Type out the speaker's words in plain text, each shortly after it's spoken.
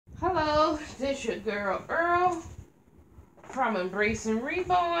Hello, this your girl Earl from Embracing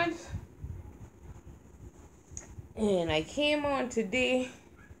Reborn, and I came on today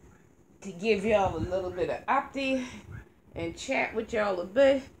to give y'all a little bit of update and chat with y'all a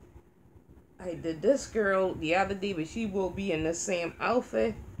bit. I did this girl the other day, but she will be in the same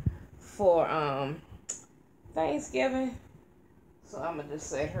outfit for Thanksgiving, so I'm gonna just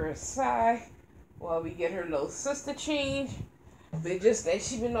set her aside while we get her little sister change. But just that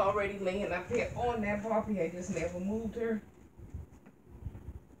she been already laying up here on that Barbie, I just never moved her.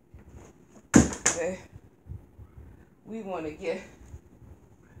 But we want to get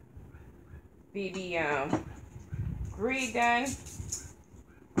baby Gray done,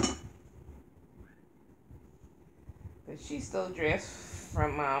 but she's still dressed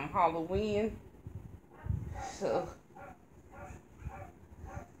from Halloween, so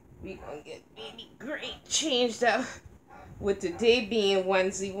we gonna get baby Gray changed up. With today being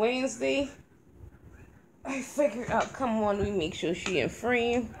Onesie Wednesday, I figured out, come on, we make sure she in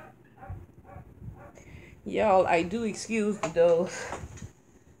frame. Y'all, I do excuse those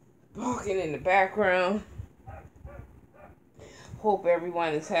barking in the background. Hope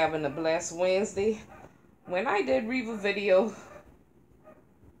everyone is having a blessed Wednesday. When I did Reva video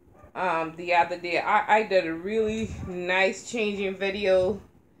the other day, I did a really nice changing video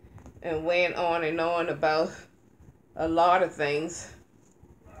and went on and on about a lot of things.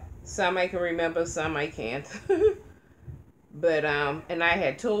 Some I can remember, some I can't. But and I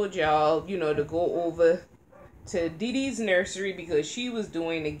had told y'all, you know, to go over to Dee Dee's nursery because she was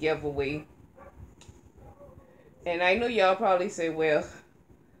doing a giveaway. And I know y'all probably say, well,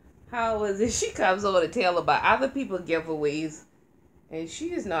 how is it she comes over to tell about other people's giveaways and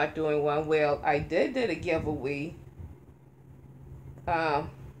she is not doing one? Well, I did a giveaway a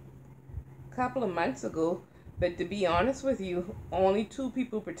couple of months ago. But to be honest with you, only 2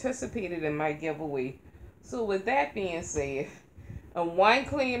 people participated in my giveaway. So with that being said, one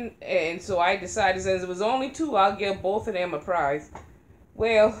claimed, and so I decided since it was only 2, I'll give both of them a prize.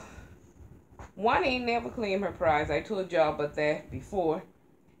 Well, one ain't never claimed her prize. I told y'all about that before.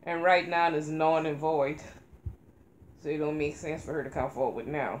 And right now it's null and void. So it don't make sense for her to come forward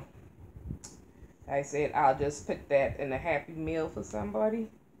now. I said I'll just put that in a happy meal for somebody.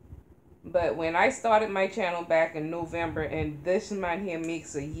 But when I started my channel back in November, and this month here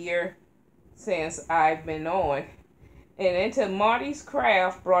makes a year since I've been on, and until Marty's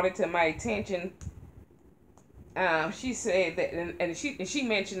Craft brought it to my attention, she said that, and she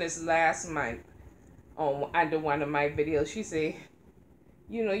mentioned this last month on under one of my videos. She said,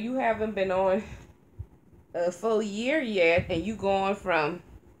 you know, you haven't been on a full year yet, and you going from,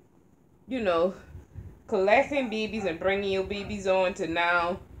 you know, collecting babies and bringing your babies on to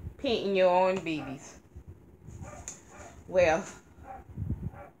now painting your own babies. Well,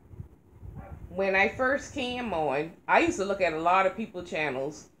 when I first came on, I used to look at a lot of people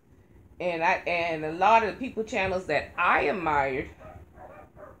channels, and a lot of the people channels that I admired,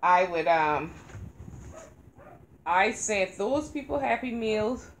 I would I sent those people Happy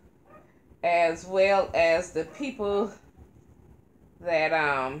Meals, as well as the people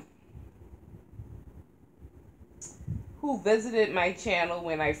that who visited my channel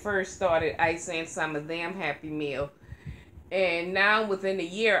when I first started. I sent some of them Happy Meal. And now within a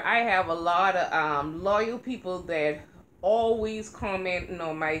year, I have a lot of loyal people that always commenting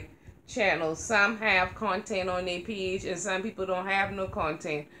on my channel. Some have content on their page and some people don't have no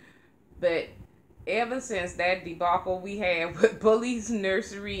content. But ever since that debacle we had with Bully's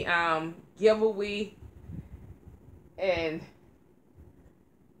Nursery giveaway, and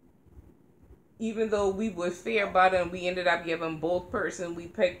even though we were fair about it and we ended up giving both persons, we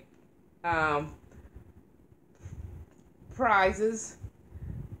picked prizes.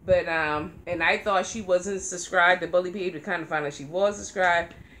 But and I thought she wasn't subscribed to Bully page, but kind of found out she was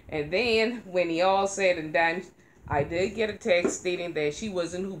subscribed. And then when he all said and done, I did get a text stating that she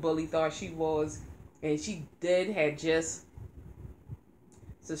wasn't who Bully thought she was, and she had just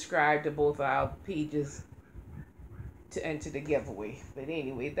subscribed to both our pages to enter the giveaway. But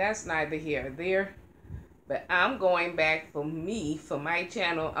anyway, that's neither here nor there. But I'm going back for my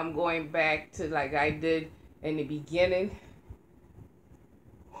channel. I'm going back to like I did in the beginning,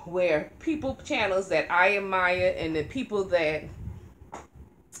 where people channels that I admire and the people that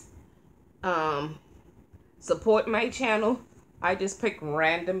support my channel, I just pick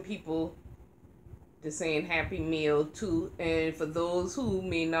random people to send Happy Meal to. And for those who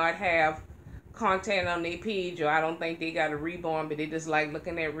may not have content on their page, or I don't think they got a Reborn, but they just like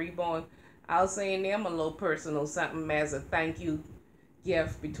looking at Reborn, I'll send them a little personal something as a thank you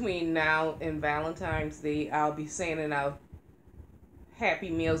gift. Between now and Valentine's Day, I'll be sending out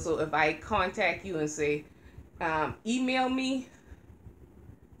Happy Meal. So if I contact you and say, email me,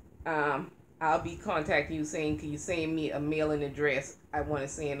 I'll be contacting you saying, can you send me a mailing address? I want to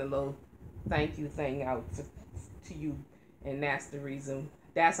send a little thank you thing out to you. And that's the reason.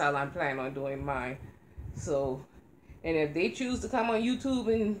 That's how I'm planning on doing mine. So, and if they choose to come on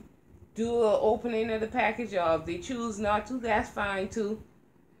YouTube and do an opening of the package, or if they choose not to, that's fine too.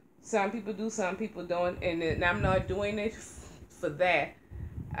 Some people do, some people don't. And I'm not doing it for that.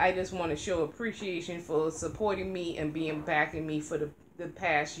 I just want to show appreciation for supporting me and being backing me for the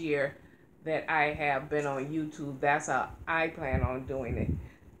past year that I have been on YouTube. That's how I plan on doing it.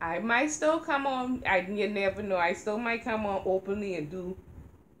 I might still come on, you never know, I still might come on openly and do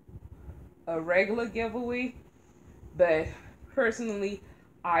a regular giveaway. But personally,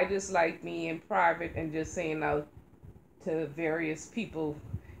 I just like being private and just saying out to various people.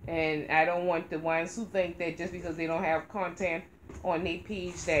 And I don't want the ones who think that just because they don't have content on their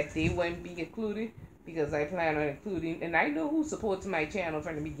page that they wouldn't be included, because I plan on including, and I know who supports my channel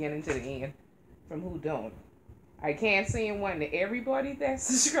from the beginning to the end, from who don't. I can't say one to everybody that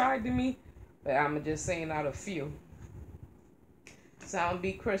subscribed to me, but I'm just saying out a few. Some will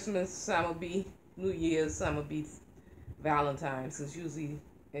be Christmas, some will be New Year's, some will be Valentine's. It's usually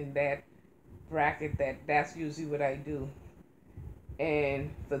in that bracket that's usually what I do.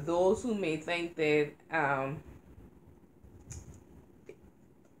 And for those who may think that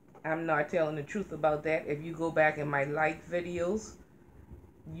I'm not telling the truth about that, if you go back in my like videos,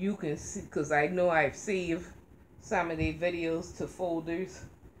 you can see, because I know I've saved some of the videos to folders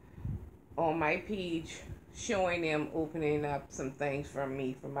on my page showing them opening up some things from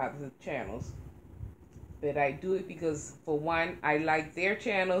me from other channels. But I do it because, for one, I like their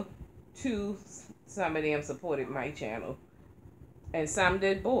channel. Two, some of them supported my channel. And some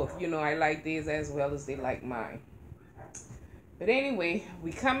did both. You know, I like theirs as well as they like mine. But anyway,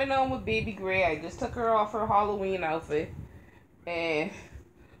 we coming on with Baby Gray. I just took her off her Halloween outfit. And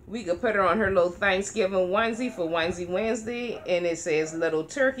we could put her on her little Thanksgiving onesie for Onesie Wednesday. And it says little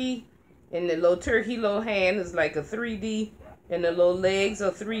turkey. And the little turkey little hand is like a 3D. And the little legs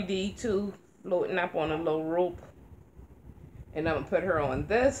are 3D too, floating up on a little rope. And I'm going to put her on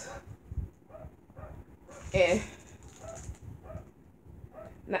this. And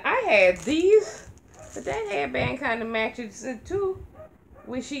now I had these, but that headband kind of matches it too,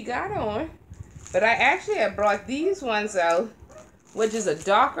 which she got on. But I actually had brought these ones out, which is a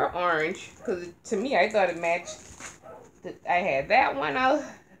darker orange, because to me I thought it matched. I had that one out,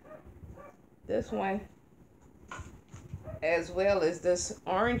 this one, as well as this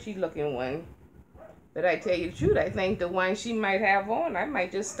orangey looking one. But I tell you the truth, I think the one she might have on, I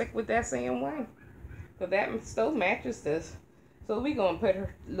might just stick with that same one, because that still matches this. So we're going to put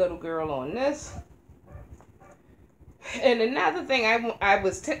her little girl on this. And another thing I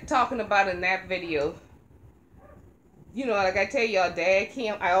was talking about in that video, you know, like I tell y'all, Dad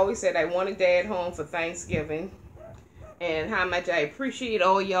came. I always said I wanted Dad home for Thanksgiving. And how much I appreciate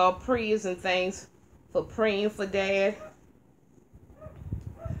all y'all prayers and things for praying for Dad.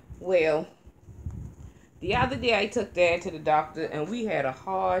 Well, the other day I took Dad to the doctor, and we had a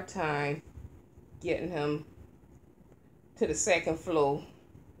hard time getting him to the second floor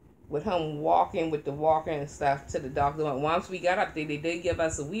with him walking with the walker and stuff to the doctor. Once we got up there, they did give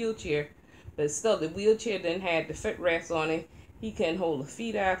us a wheelchair, but still the wheelchair didn't have the footrest on it. He couldn't hold the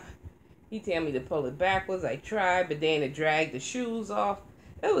feet up. He told me to pull it backwards. I tried, but then it dragged the shoes off.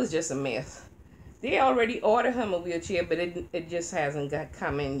 It was just a mess. They already ordered him a wheelchair, but it just hasn't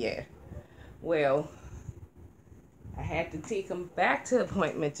come in yet. Well, I had to take him back to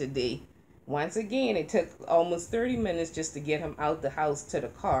appointment today. Once again, it took almost 30 minutes just to get him out the house to the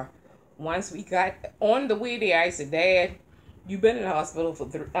car. Once we got on the way there, I said, Dad, you've been in the hospital for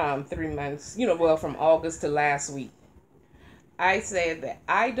 3 months. You know, well, from August to last week. I said that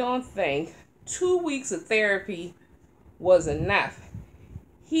I don't think 2 weeks of therapy was enough.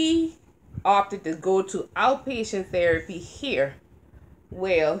 He opted to go to outpatient therapy here.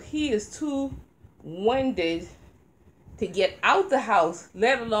 Well, he is too winded to get out the house,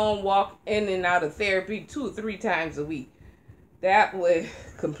 let alone walk in and out of therapy 2 or 3 times a week. That would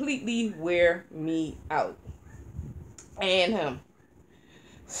completely wear me out. And him.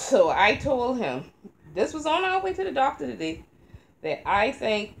 So I told him, this was on our way to the doctor today, that I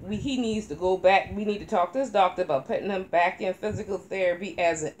think he needs to go back. We need to talk to his doctor about putting him back in physical therapy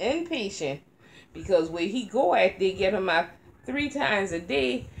as an inpatient, because where he go at, they get him out 3 times a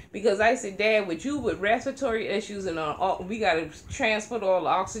day. Because I said, Dad, with you with respiratory issues and all, we got to transport all the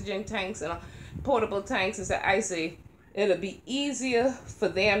oxygen tanks and portable tanks. And so I say, it'll be easier for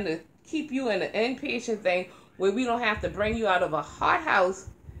them to keep you in an inpatient thing where we don't have to bring you out of a hot house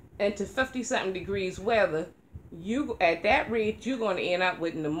into 50-something degrees weather, you at that rate, you're going to end up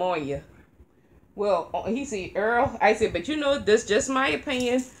with pneumonia. Well, he said, Earl, I said, but you know, this just my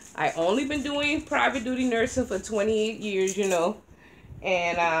opinion. I only been doing private duty nursing for 28 years, you know.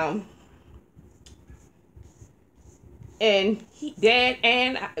 And Dad,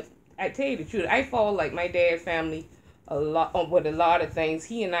 and I tell you the truth, I fall like my dad's family a lot with a lot of things.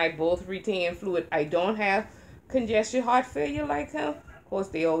 He and I both retain fluid. I don't have congestion heart failure like him. Of course,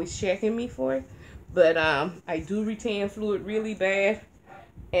 they always checking me for it. But I do retain fluid really bad.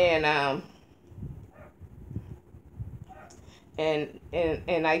 And I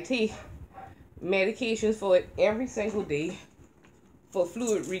take medications for it every single day for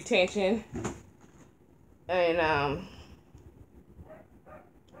fluid retention. And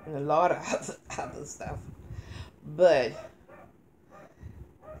a lot of other stuff. But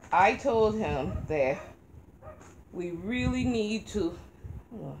I told him that we really need to,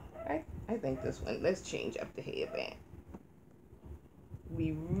 I think this one, let's change up the headband.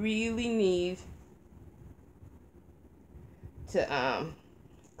 We really need to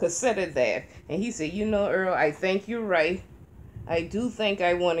consider that. And he said, you know, Earl, I think you're right. I do think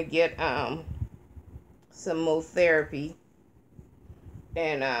I want to get some more therapy.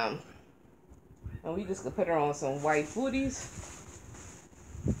 And we just could put her on some white booties.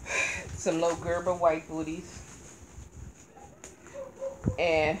 Some low Gerber white booties.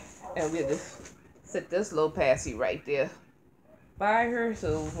 And we'll just set this little passy right there by her,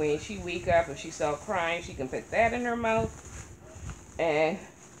 so when she wake up, if she start crying, she can put that in her mouth. And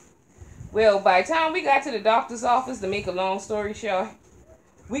well, by the time we got to the doctor's office, to make a long story short,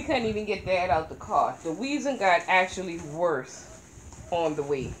 we couldn't even get Dad out the car. The wheezing got actually worse on the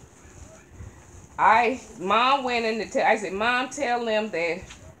way. Mom went in to I said, Mom, tell them that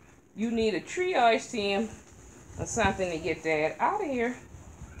you need a triage team or something to get Dad out of here.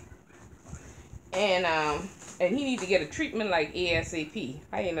 And he need to get a treatment like ASAP.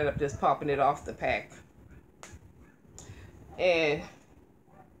 I ended up just popping it off the pack. And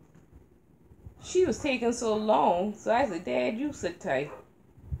she was taking so long, so I said, Dad, you sit tight.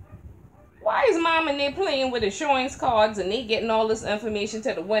 Why is Mom and they playing with insurance cards and they getting all this information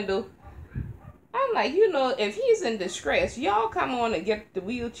to the window? I'm like, you know, if he's in distress, y'all come on and get the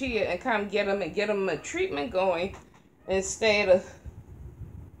wheelchair and come get him and get him a treatment going instead of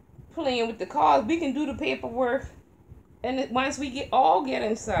playing with the cards. We can do the paperwork, and once we get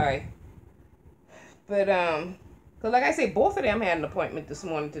inside. But cause like I said, both of them had an appointment this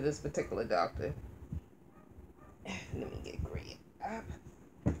morning to this particular doctor. Let me get Gray up.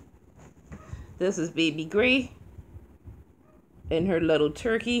 This is baby Gray in her little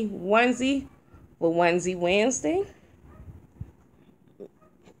turkey onesie for Onesie Wednesday.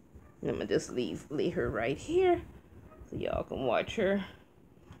 I'm gonna just lay her right here so y'all can watch her.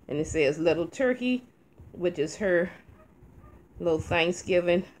 And it says Little Turkey, which is her little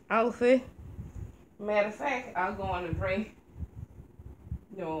Thanksgiving outfit. Matter of fact, I'll go on and bring,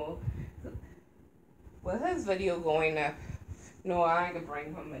 well, his video going up. No, I ain't gonna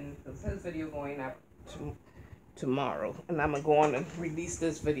bring him in because his video going up tomorrow. And I'm gonna go on and release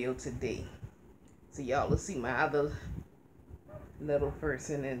this video today. So y'all will see my other little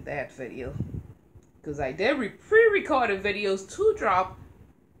person in that video. Because I did pre-recorded videos to drop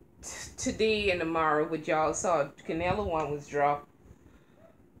today and tomorrow, which y'all saw. Canelo one was dropped.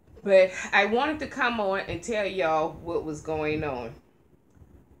 But I wanted to come on and tell y'all what was going on.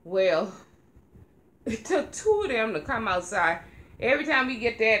 Well, it took two of them to come outside. Every time we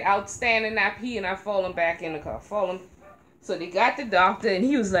get that out standing up, he and I falling back in the car. So they got the doctor and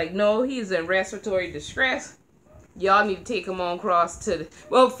he was like, no, he's in respiratory distress. Y'all need to take him on across to the...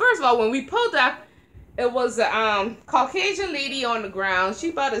 Well, first of all, when we pulled up, it was a Caucasian lady on the ground. She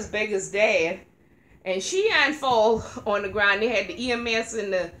about as big as Dad. And she ain't fall on the ground. They had the EMS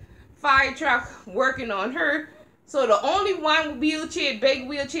and the fire truck working on her. So the only one wheelchair, big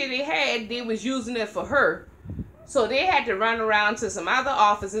wheelchair they had, they was using it for her. So they had to run around to some other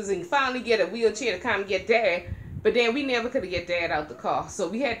offices and finally get a wheelchair to come get Dad. But then we never could get Dad out the car. So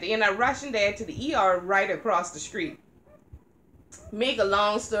we had to end up rushing Dad to the ER right across the street. Make a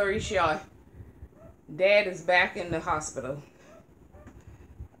long story short, Dad is back in the hospital.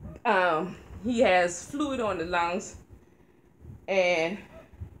 He has fluid on the lungs. And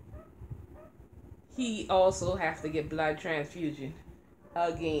he also has to get blood transfusion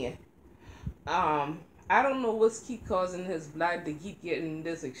again. I don't know what's keep causing his blood to keep getting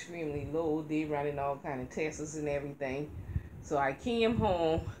this extremely low. They running all kind of tests and everything. So I came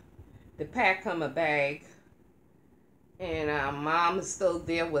home to pack him a bag. And Mom is still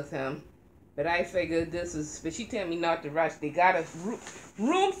there with him. But I figured this is, but she tell me not to rush. They got a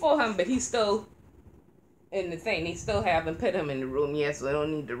room for him, but he's still in the thing. They still haven't put him in the room yet, so I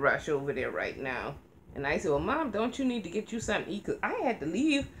don't need to rush over there right now. And I said, well, Mom, don't you need to get you something to eat? Because I had to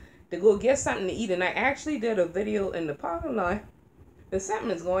leave to go get something to eat. And I actually did a video in the parking lot. But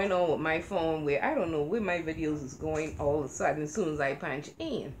something is going on with my phone where I don't know where my videos is going all of a sudden as soon as I punch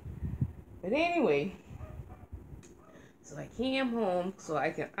in. But anyway, so I came home so I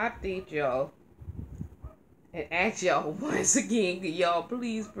can update y'all and ask y'all once again, could y'all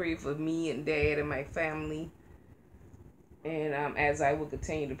please pray for me and Dad and my family. And as I will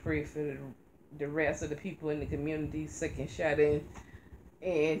continue to pray for the rest of the people in the community sick and shut in.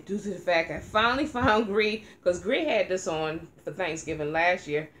 And due to the fact I finally found Gray, because Gray had this on for Thanksgiving last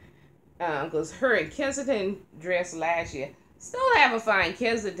year, because her and Kensington dressed last year. Still haven't found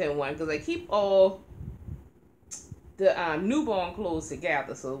Kensington one, because I keep all the newborn clothes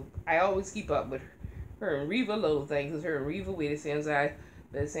together, so I always keep up with her and Reva little things, because her and Reva wear the same size,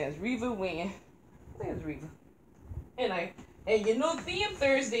 but it says Reva when, where's Reva? And you know, theme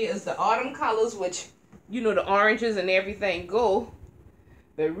Thursday is the autumn colors, which, you know, the oranges and everything go.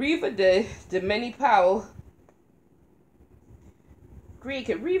 But Reva did the mini powell. Greg,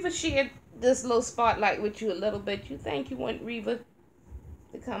 could Reva share this little spotlight with you a little bit? You think you want Reva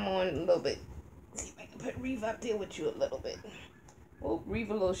to come on a little bit? See if I can put Reva up there with you a little bit. Oh,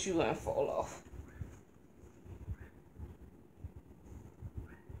 Reva little shoe and fall off.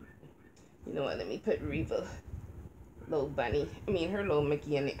 You know what? Let me put Reva little bunny. Her little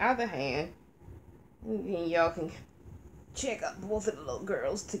Mickey in the other hand. And then y'all can check out both of the little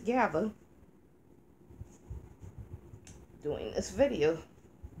girls together doing this video.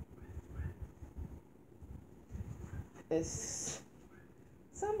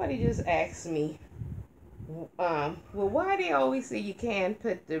 Somebody just asked me, well, why they always say you can't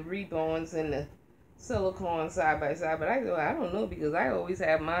put the reborns and the silicone side by side? But I go, I don't know, because I always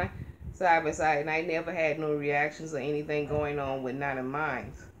have mine side by side, and I never had no reactions or anything going on with none of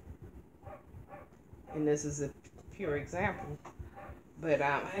mine. And this is a pure example. But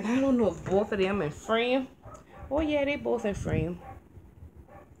and I don't know if both of them in frame. Oh yeah, they both in frame.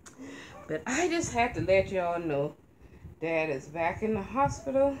 But I just had to let y'all know Dad is back in the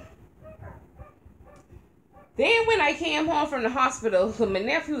hospital. Then when I came home from the hospital, so my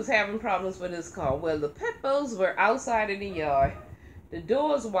nephew was having problems with his car. Well, the pit bulls were outside in the yard. The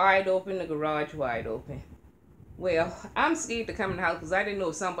door's wide open, the garage wide open. Well, I'm scared to come in the house because I didn't know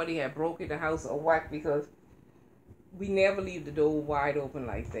if somebody had broken the house or what, because we never leave the door wide open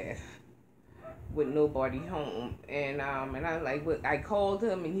like that with nobody home. And I was like, well, I called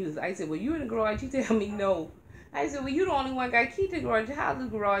him and I said, well, you in the garage? He tell me no. I said, well, you the only one got key to the garage. How does the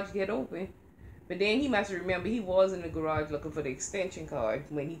garage get open? But then he must remember he was in the garage looking for the extension cord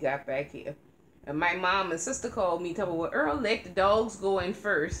when he got back here. And my mom and sister called me, told me, well, Earl, let the dogs go in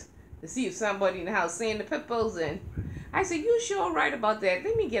first to see if somebody in the house saying the pit bulls in. I said, you sure right about that?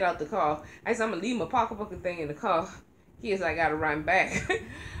 Let me get out the car. I said, I'm going to leave my pocketbook and thing in the car. Here's I got to run back.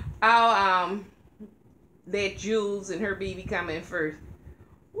 I'll let Jules and her baby come in first.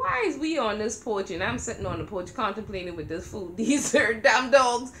 Why is we on this porch and I'm sitting on the porch contemplating with this food? These are dumb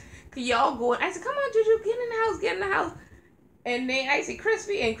dogs. Can y'all go in? I said, come on, Juju, get in the house, get in the house. And then I said,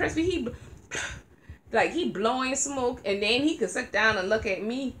 Crispy, he blowing smoke, and then he could sit down and look at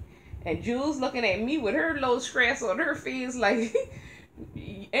me. And Jules looking at me with her little stress on her face like,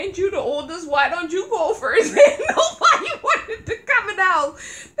 ain't you the oldest? Why don't you go first? And nobody wanted to come in the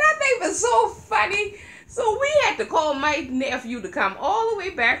house. That thing was so funny. So we had to call my nephew to come all the way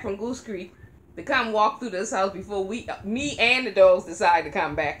back from Goose Creek to come walk through this house before me and the dogs decided to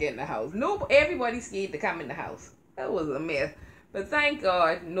come back in the house. Everybody scared to come in the house. That was a mess. But thank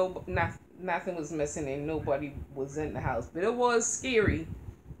God, nothing was missing and nobody was in the house. But it was scary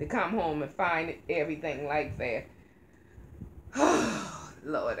to come home and find everything like that.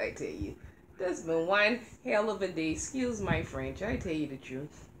 Lord, I tell you, this been one hell of a day. Excuse my French, I tell you the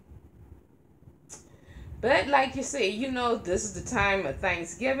truth. But like you say, you know, this is the time of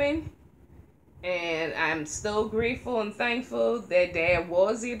Thanksgiving. And I'm still grateful and thankful that Dad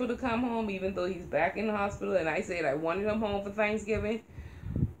was able to come home, even though he's back in the hospital. And I said I wanted him home for Thanksgiving.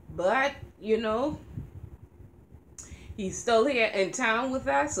 But, you know, he's still here in town with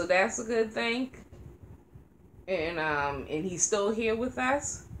us, so that's a good thing. And he's still here with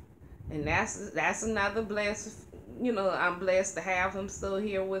us. And that's another blessing. You know, I'm blessed to have him still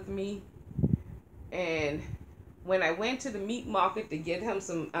here with me. And when I went to the meat market to get him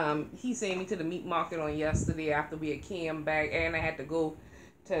some, he sent me to the meat market on yesterday after we had came back, and I had to go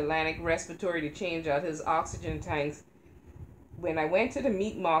to Atlantic Respiratory to change out his oxygen tanks. when I went to the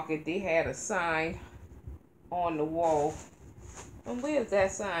meat market, they had a sign on the wall. And where's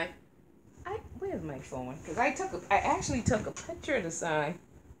that sign? Where's my phone? Because I actually took a picture of the sign.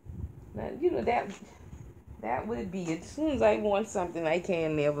 Now, you know, that would be it. As soon as I want something, I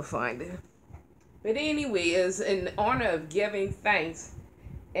can never find it. But anyway, it's in honor of giving thanks.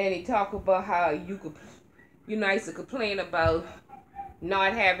 And he talked about how I used to complain about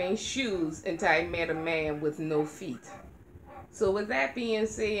not having shoes until I met a man with no feet. So with that being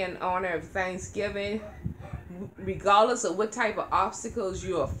said, in honor of Thanksgiving, regardless of what type of obstacles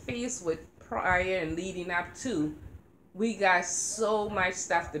you are faced with prior and leading up to, we got so much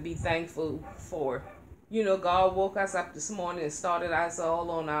stuff to be thankful for. You know, God woke us up this morning and started us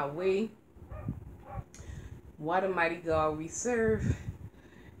all on our way. What a mighty God we serve.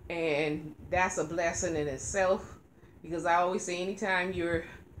 And that's a blessing in itself. Because I always say, anytime you're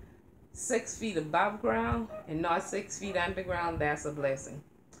 6 feet above ground and not 6 feet underground, that's a blessing.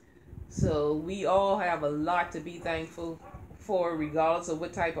 So we all have a lot to be thankful for, regardless of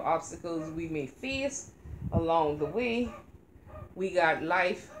what type of obstacles we may face along the way. We got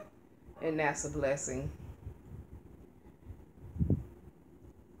life, and that's a blessing.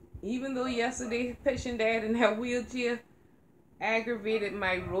 Even though yesterday pushing Dad in her wheelchair aggravated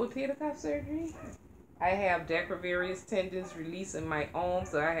my rotator cuff surgery, I have decorarious tendons released in my arm,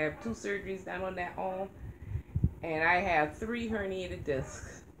 so I have 2 surgeries done on that arm, and I have 3 herniated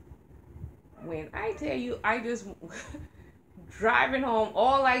discs. When I tell you, I just driving home,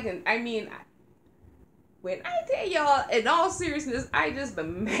 when I tell y'all, in all seriousness, I just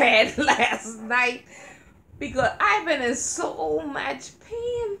been mad last night because I've been in so much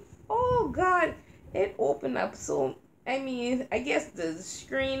pain. Oh God, it opened up so. I guess the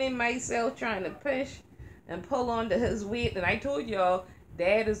screening myself trying to push and pull onto his weight. And I told y'all,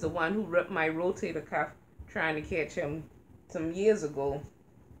 Dad is the one who ripped my rotator cuff trying to catch him some years ago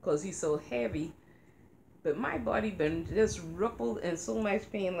because he's so heavy. But my body been just rippled in so much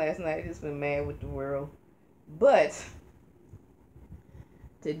pain last night. I just been mad with the world. But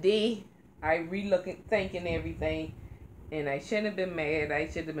today, I re-looking, thinking everything. And I shouldn't have been mad. I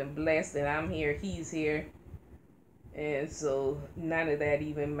should have been blessed that I'm here, he's here. And so none of that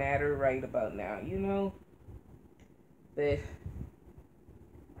even matter right about now, you know. But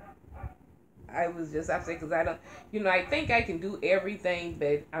I was just upset because I don't, I think I can do everything,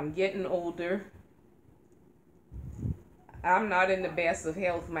 but I'm getting older. I'm not in the best of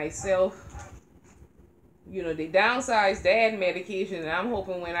health myself. They downsized Dad medication, and I'm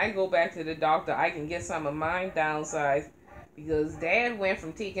hoping when I go back to the doctor, I can get some of mine downsized. Because Dad went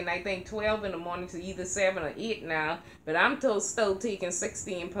from taking, I think, 12 in the morning to either 7 or 8 now. But I'm still taking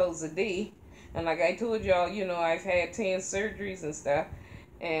 16 pills a day. And like I told y'all, I've had 10 surgeries and stuff.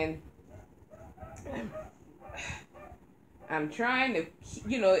 And I'm trying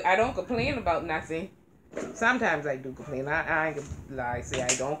to, I don't complain about nothing. Sometimes I do complain. I ain't gonna lie, say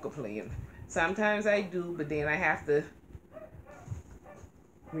I don't complain. Sometimes I do, but then I have to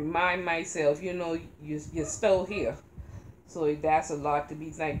remind myself, you're still here. So that's a lot to be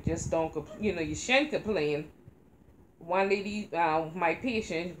thankful. Just don't, you shouldn't complain. One lady, my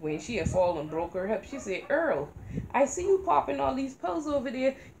patient, when she had fallen, broke her hip, she said, "Earl, I see you popping all these pills over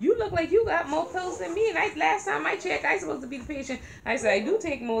there. You look like you got more pills than me. And last time I checked, I supposed to be the patient." I said, "I do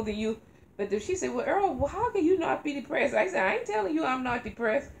take more than you." But she said, "Well, Earl, how can you not be depressed?" I said, "I ain't telling you I'm not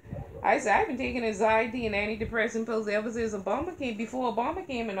depressed." I said, "I've been taking anxiety and antidepressant pills ever since before Obama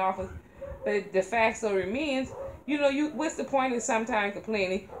came in office. But the fact still remains, what's the point of sometimes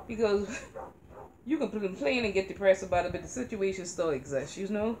complaining? Because you can complain and get depressed about it, but the situation still exists,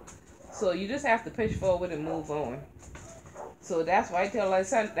 So you just have to push forward and move on. So that's why I tell my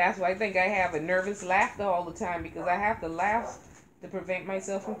son, that's why I think I have a nervous laughter all the time, because I have to laugh to prevent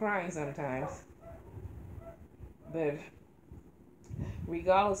myself from crying sometimes. But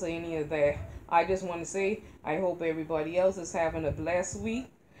regardless of any of that, I just want to say, I hope everybody else is having a blessed week.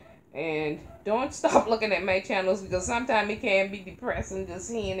 And don't stop looking at my channels, because sometimes it can be depressing just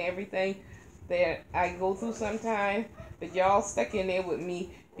seeing everything that I go through sometimes. But y'all stick in there with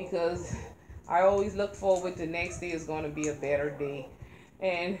me, because I always look forward to next day is going to be a better day.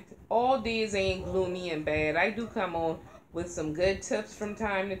 And all days ain't gloomy and bad. I do come on with some good tips from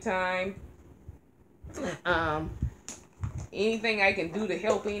time to time. Anything I can do to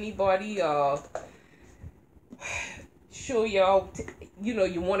help anybody, show y'all,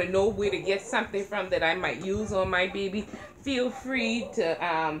 you want to know where to get something from that I might use on my baby, feel free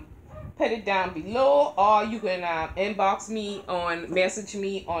to put it down below, or you can message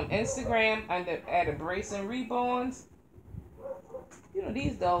me on Instagram at Embracing Reborns.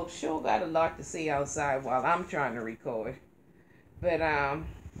 These dogs sure got a lot to say outside while I'm trying to record. But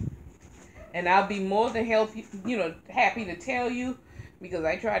and I'll be more than happy to tell you, because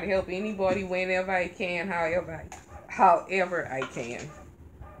I try to help anybody whenever I can, however I can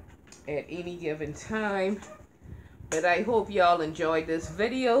at any given time. But I hope y'all enjoyed this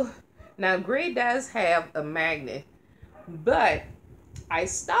video. Now, Gray does have a magnet, but I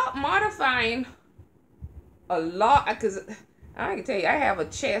stopped modifying a lot, because I can tell you, I have a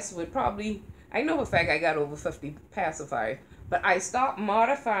chest with probably, I know for a fact I got over 50 pacifiers, but I stopped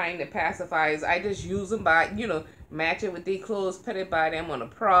modifying the pacifiers. I just use them by, match it with their clothes, put it by them on a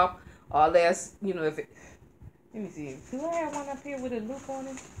prop, or less, if it, let me see, do I have one up here with a loop on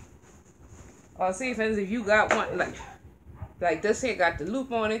it? Or say, for instance, if you got one, like this here got the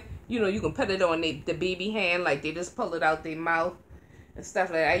loop on it, you can put it on the baby hand, like they just pull it out their mouth and stuff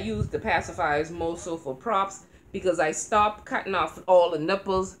like that. I use the pacifiers more so for props, because I stopped cutting off all the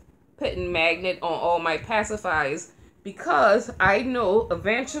nipples, putting magnet on all my pacifiers, because I know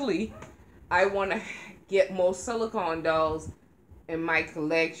eventually I want to get more silicone dolls in my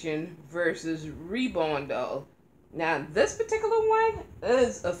collection versus reborn dolls. Now, this particular one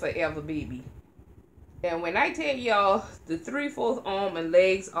is a forever baby. And when I tell y'all, the 3/4 arm and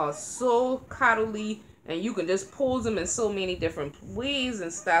legs are so cuddly, and you can just pose them in so many different ways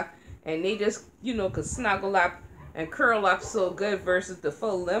and stuff, and they just, could snuggle up and curl up so good versus the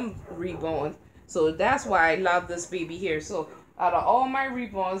full limb reborn. So that's why I love this baby here. So out of all my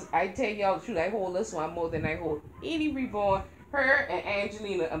reborns, I tell y'all the truth, I hold this one more than I hold any reborn. Her and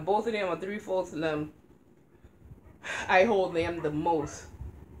Angelina, and both of them are 3/4 limb. I hold them the most.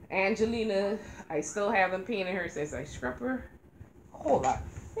 Angelina, I still haven't painted her since I scrub her. Hold on.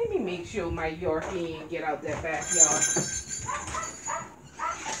 Let me make sure my Yorkie ain't get out that backyard.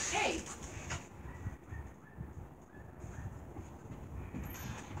 Hey.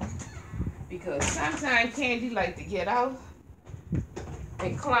 Because sometimes Candy like to get out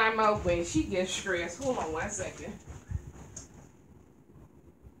and climb out when she gets stressed. Hold on 1 second.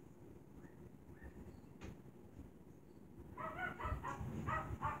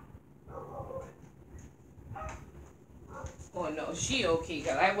 Oh no, she okay,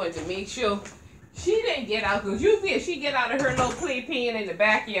 because I wanted to make sure she didn't get out, because usually if she get out of her little playpen in the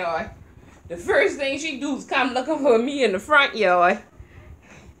backyard, the first thing she do is come looking for me in the front yard.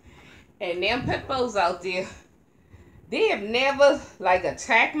 And them pit bulls out there, they have never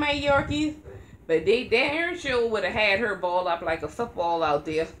attacked my Yorkie, but they damn sure would have had her ball up like a football out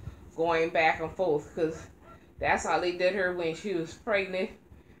there, going back and forth, because that's how they did her when she was pregnant.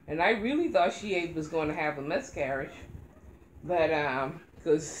 And I really thought she was going to have a miscarriage. But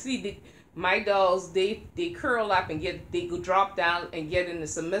because see, my dolls, they curl up and they go drop down and get in the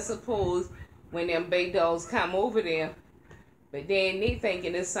submissive pose when them big dolls come over them. But then they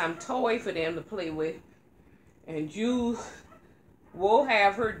thinking it's some toy for them to play with. And Jules will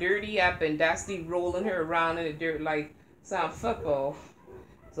have her dirty up and dusty, rolling her around in the dirt like some football.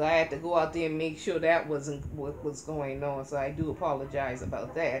 So I had to go out there and make sure that wasn't what was going on. So I do apologize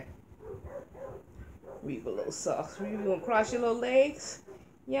about that. Reba little socks. Reba, gonna cross your little legs?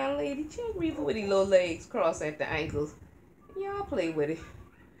 Young lady, check Reba with these little legs crossed at the ankles. Y'all play with it.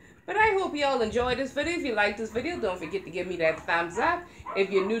 But I hope y'all enjoyed this video. If you like this video, don't forget to give me that thumbs up. If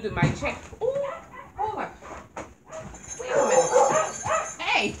you're new to my channel. Ooh, hold on. Wait a minute.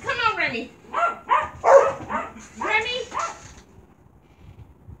 Hey, come on, Remy. Remy.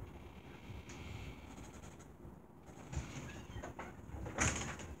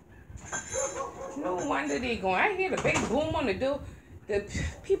 No wonder they going. I hear the big boom on the door. The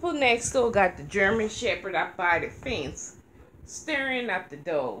people next door got the German Shepherd up by the fence, stirring up the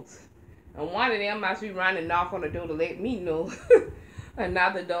dogs. And one of them must be running knock on the door to let me know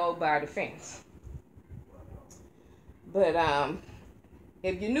another dog by the fence. But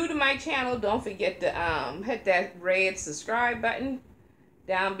if you're new to my channel, don't forget to hit that red subscribe button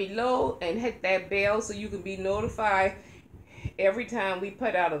down below and hit that bell so you can be notified every time we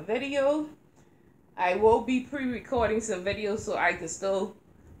put out a video. I will be pre-recording some videos so I can still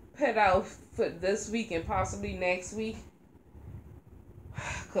put out for this week and possibly next week.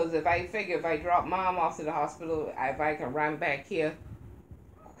 Because if I drop mom off to the hospital, if I can run back here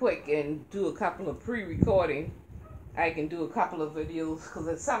quick and do a couple of pre-recording, I can do a couple of videos.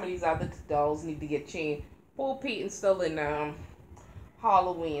 Because some of these other dolls need to get changed. Poor Peyton's still in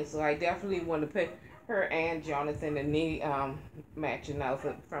Halloween, so I definitely want to put her and Jonathan in the matching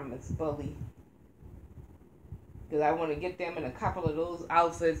outfit from Miss Bully. Because I want to get them in a couple of those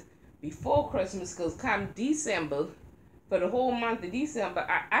outfits before Christmas. Because come December, for the whole month of December,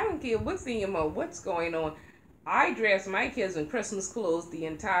 I don't care what theme or what's going on. I dress my kids in Christmas clothes the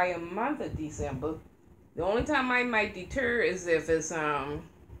entire month of December. The only time I might deter is if it's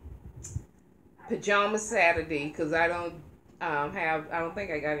pajama Saturday, because I don't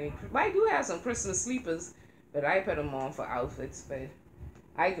think I got any. But I do have some Christmas sleepers, but I put them on for outfits. But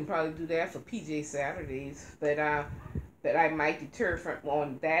I can probably do that for PJ Saturdays. But I might deter from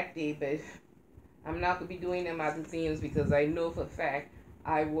on that day. But I'm not gonna be doing them other things because I know for a fact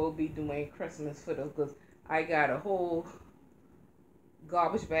I will be doing Christmas for them, because I got a whole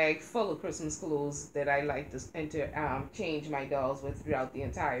garbage bag full of Christmas clothes that I like to change my dolls with throughout the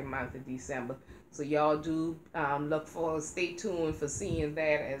entire month of December. So y'all do stay tuned for seeing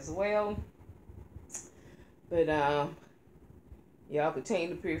that as well. But y'all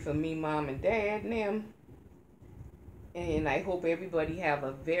continue to pray for me, mom, and dad, and them. And I hope everybody have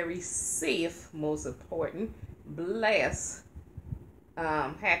a very safe, most important, blessed,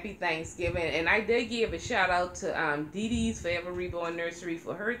 happy Thanksgiving. And I did give a shout out to Dee Dee's Forever Reborn Nursery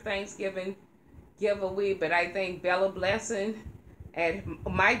for her Thanksgiving giveaway. But I think Bella Blessing, and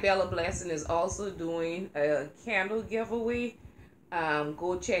my Bella Blessing is also doing a candle giveaway.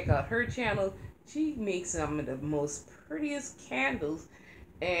 Go check out her channel. She makes some of the most prettiest candles.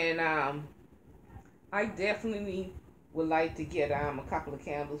 And I definitely would like to get a couple of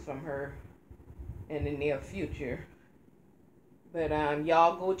candles from her in the near future. But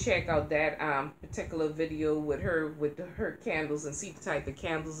y'all go check out that particular video with her candles and see the type of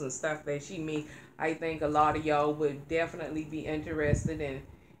candles and stuff that she makes. I think a lot of y'all would definitely be interested in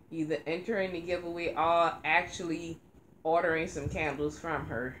either entering the giveaway or actually ordering some candles from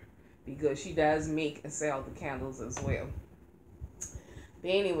her, because she does make and sell the candles as well. But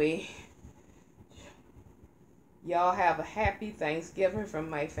anyway, y'all have a happy Thanksgiving from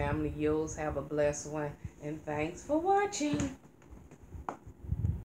my family. Yours have a blessed one. And thanks for watching.